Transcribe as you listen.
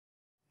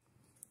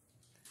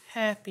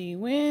Happy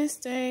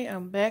Wednesday.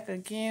 I'm back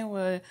again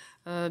with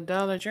a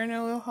Dollar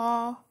General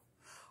haul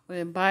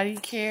with body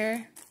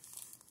care.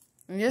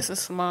 And just a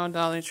small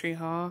Dollar Tree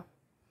haul.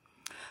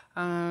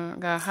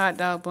 Got hot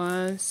dog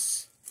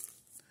buns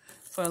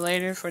for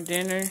later for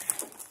dinner.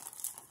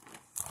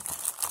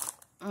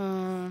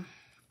 I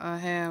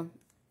have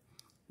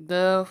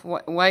Dove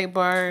white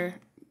bar,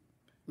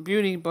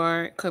 beauty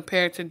bar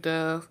compared to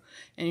Dove,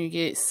 and you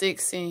get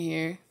 6 in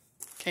here.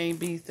 Can't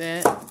beat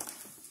that.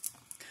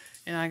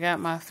 And I got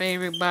my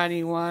favorite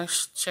body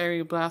wash,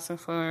 Cherry Blossom,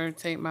 for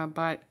take my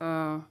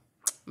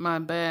my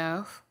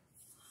bath.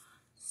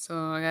 So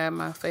I got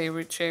my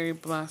favorite Cherry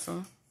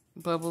Blossom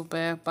bubble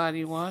bath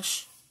body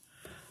wash.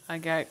 I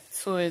got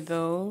 2 of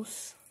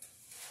those,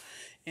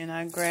 and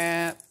I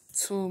grabbed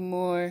 2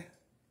 more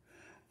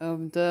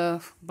of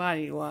Dove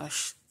body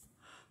wash.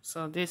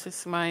 So this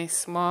is my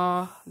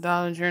small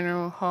Dollar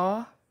General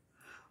haul,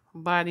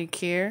 body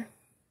care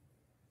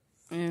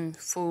and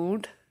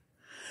food.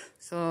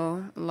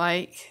 So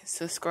like,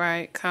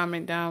 subscribe,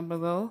 comment down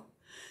below.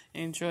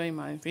 Enjoy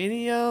my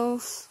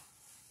videos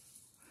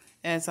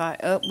as I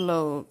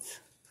upload.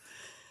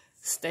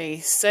 Stay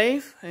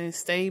safe and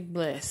stay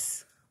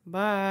blessed.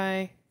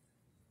 Bye.